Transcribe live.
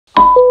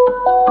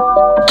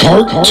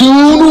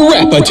Cartoon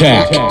Rap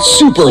Attack!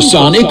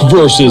 Supersonic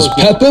versus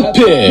Peppa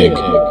Pig!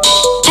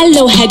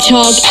 Hello,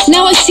 Hedgehog.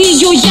 Now I see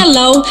you're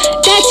yellow.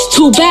 That's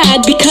too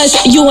bad because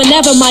you were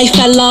never my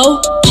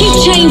fellow. Keep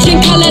changing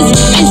colors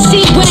and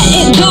see where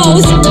it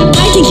goes.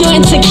 I think you're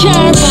insecure,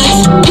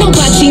 but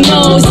nobody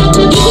knows.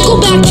 You could go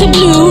back to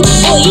blue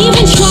or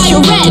even try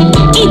red.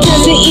 It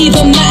doesn't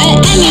even matter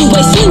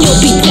anyway, soon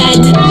you'll be dead.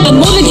 I'm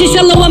more than just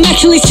yellow, I'm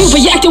actually super.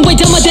 You're acting way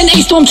dumber than a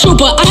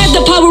stormtrooper. I have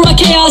the power of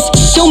chaos,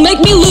 don't make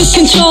me lose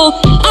control.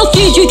 I'll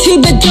feed you to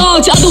the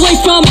dogs all the way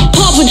from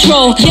Paw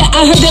Patrol. Yeah,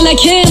 I heard they like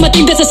him, I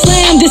think that's a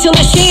slam. This your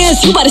last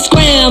chance, you better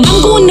scram.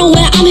 I'm going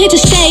nowhere, I'm here to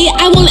stay.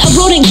 I won't let a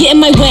rodent get in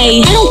my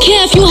way. I don't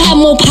care if you have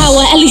more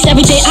power, at least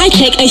every day I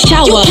take a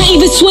shower. You can't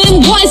even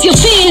swim, what is your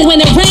fear?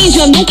 When it rains,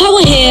 you have no power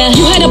here.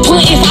 You had a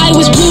point if I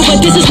was blue, but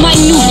this is my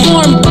new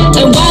form.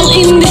 And while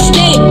in this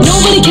state,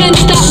 nobody can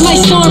stop my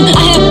storm.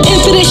 I have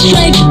infinite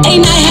strength,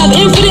 and I have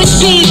infinite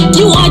speed.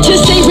 You are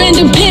just a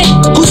random pit,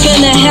 who's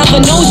gonna have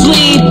a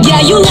nosebleed?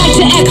 Yeah, you like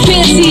to act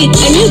fancy,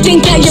 and you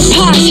think that you're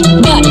posh,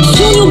 but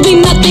soon you'll be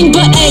nothing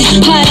but a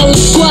pile of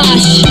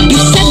squash. You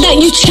said that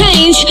you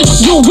changed,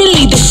 you're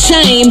really the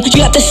same. You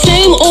got the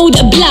same old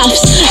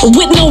bluffs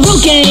with no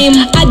real game.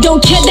 I don't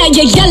care that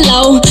you're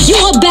yellow, you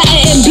are better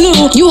in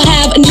blue. You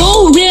have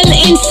no real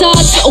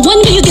insights,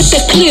 when will you get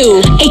the clue?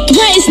 A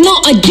threat is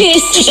not a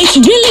diss, it's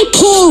really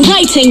poor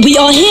writing. We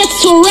are here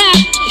to rap,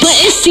 but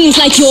it seems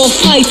like you're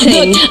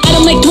fighting. Look, I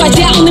don't make threats,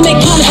 I only make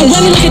promises.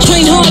 Run me like a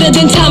train harder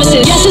than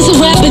Thomas's. Yes, it's a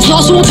rap, it's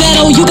also a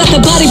battle. You got the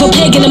body of a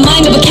pig and the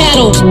mind of a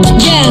cattle.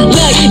 Yeah,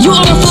 look, you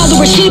are a father,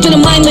 we're sheep in a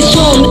mindless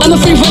zone. I'm a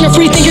free runner,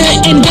 free thinker,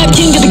 and web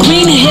king of the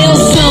Green Hill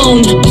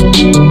Zone.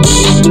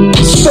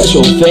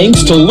 Special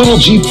thanks to Little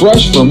G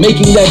Fresh for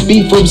making that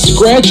beat from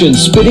scratch and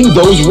spitting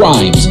those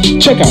rhymes.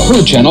 Check out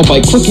her channel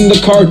by clicking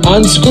the card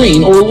on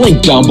screen or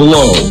link down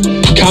below.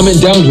 Comment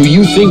down who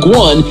you think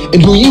won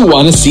and who you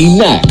want to see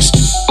next.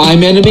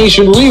 I'm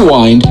Animation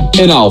Rewind,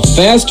 and I'll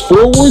fast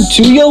forward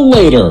to you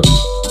later.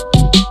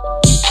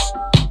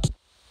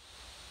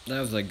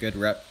 That was a good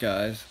rep,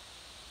 guys.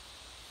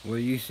 What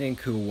do you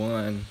think who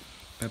won?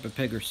 Peppa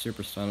Pig or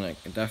Supersonic?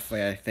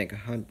 Definitely, I think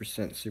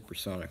 100%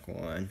 Supersonic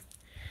won.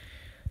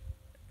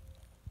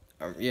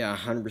 Yeah,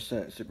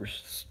 100%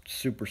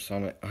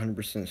 Supersonic,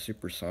 100%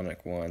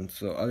 Supersonic won.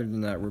 So other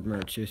than that,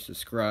 remember to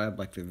subscribe,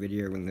 like the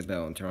video, ring the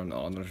bell, and turn on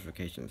all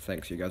notifications.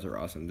 Thanks, you guys are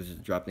awesome. This is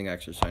dropping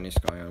extra shiny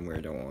sky on where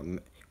you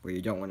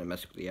don't want to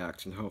mess with the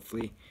action.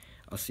 Hopefully,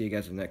 I'll see you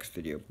guys in the next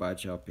video. Bye,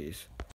 ciao, peace.